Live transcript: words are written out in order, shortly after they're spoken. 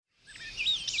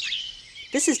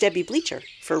This is Debbie Bleacher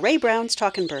for Ray Brown's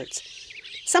Talkin' Birds.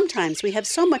 Sometimes we have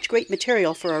so much great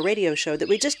material for our radio show that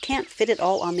we just can't fit it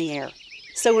all on the air.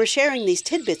 So we're sharing these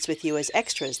tidbits with you as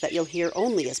extras that you'll hear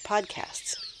only as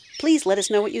podcasts. Please let us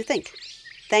know what you think.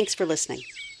 Thanks for listening.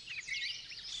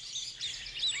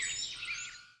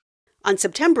 On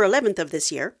September 11th of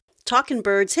this year, Talkin'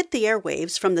 Birds hit the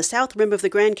airwaves from the south rim of the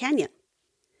Grand Canyon.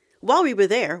 While we were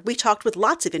there, we talked with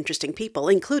lots of interesting people,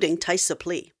 including Tice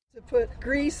Supplee. To put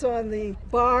grease on the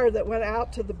bar that went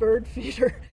out to the bird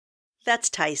feeder. That's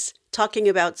Tice, talking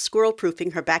about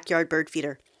squirrel-proofing her backyard bird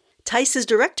feeder. Tice is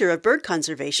Director of Bird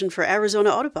Conservation for Arizona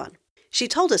Audubon. She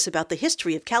told us about the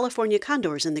history of California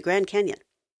condors in the Grand Canyon.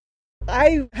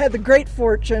 I had the great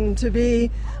fortune to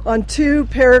be on 2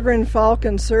 peregrine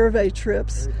falcon survey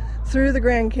trips through the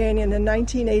Grand Canyon in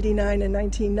 1989 and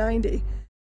 1990.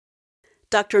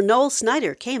 Dr. Noel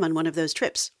Snyder came on one of those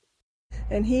trips.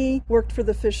 And he worked for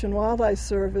the Fish and Wildlife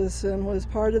Service and was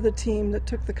part of the team that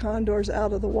took the condors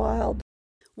out of the wild.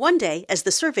 One day, as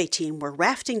the survey team were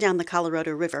rafting down the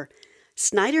Colorado River,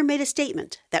 Snyder made a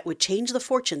statement that would change the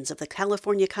fortunes of the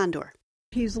California condor.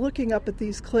 He's looking up at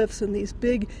these cliffs and these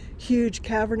big, huge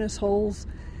cavernous holes,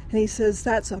 and he says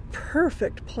that's a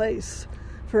perfect place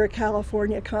for a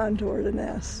California condor to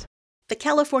nest. The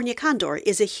California condor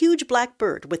is a huge black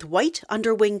bird with white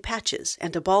underwing patches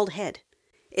and a bald head.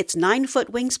 Its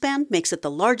 9-foot wingspan makes it the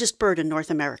largest bird in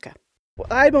North America.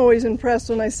 I'm always impressed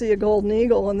when I see a golden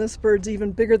eagle, and this bird's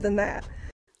even bigger than that.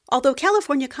 Although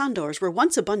California condors were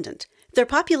once abundant, their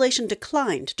population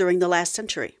declined during the last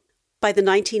century. By the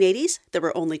 1980s, there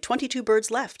were only 22 birds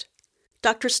left.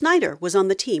 Dr. Snyder was on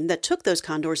the team that took those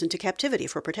condors into captivity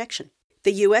for protection.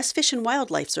 The U.S. Fish and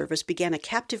Wildlife Service began a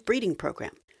captive breeding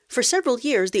program. For several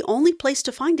years, the only place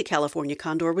to find a California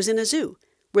condor was in a zoo,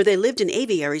 where they lived in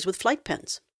aviaries with flight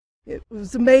pens. It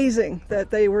was amazing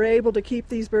that they were able to keep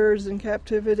these birds in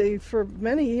captivity for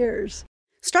many years.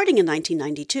 Starting in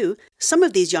 1992, some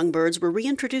of these young birds were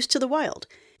reintroduced to the wild,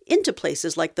 into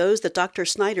places like those that Dr.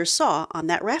 Snyder saw on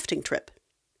that rafting trip.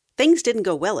 Things didn't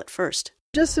go well at first.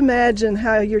 Just imagine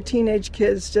how your teenage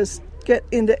kids just get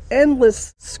into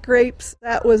endless scrapes.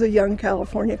 That was a young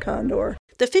California condor.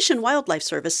 The Fish and Wildlife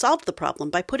Service solved the problem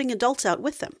by putting adults out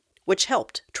with them, which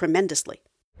helped tremendously.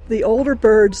 The older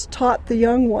birds taught the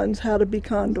young ones how to be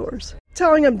condors,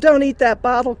 telling them, don't eat that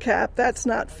bottle cap, that's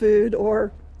not food,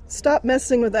 or stop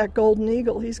messing with that golden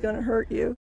eagle, he's going to hurt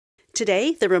you.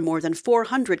 Today, there are more than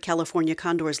 400 California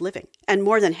condors living, and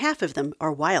more than half of them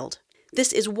are wild.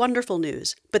 This is wonderful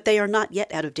news, but they are not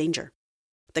yet out of danger.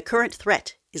 The current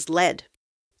threat is lead.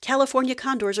 California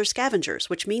condors are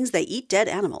scavengers, which means they eat dead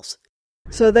animals.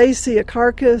 So they see a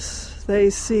carcass,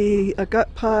 they see a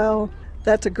gut pile,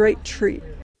 that's a great treat.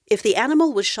 If the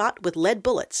animal was shot with lead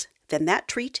bullets, then that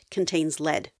treat contains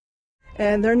lead.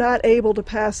 And they're not able to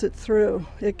pass it through.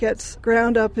 It gets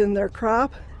ground up in their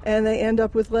crop, and they end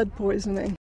up with lead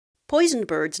poisoning. Poisoned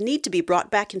birds need to be brought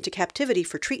back into captivity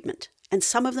for treatment, and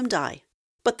some of them die.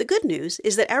 But the good news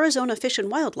is that Arizona Fish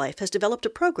and Wildlife has developed a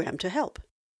program to help.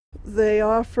 They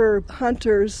offer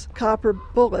hunters copper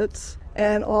bullets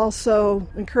and also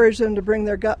encourage them to bring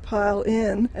their gut pile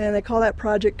in, and they call that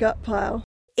Project Gut Pile.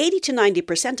 80 to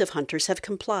 90% of hunters have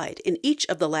complied in each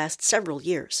of the last several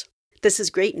years. This is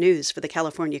great news for the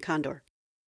California condor.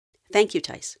 Thank you,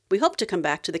 Tice. We hope to come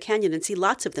back to the canyon and see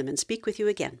lots of them and speak with you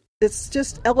again. It's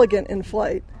just elegant in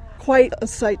flight. Quite a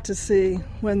sight to see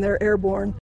when they're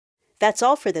airborne. That's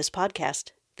all for this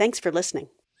podcast. Thanks for listening.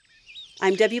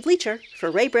 I'm Debbie Bleacher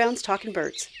for Ray Brown's Talkin'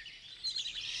 Birds.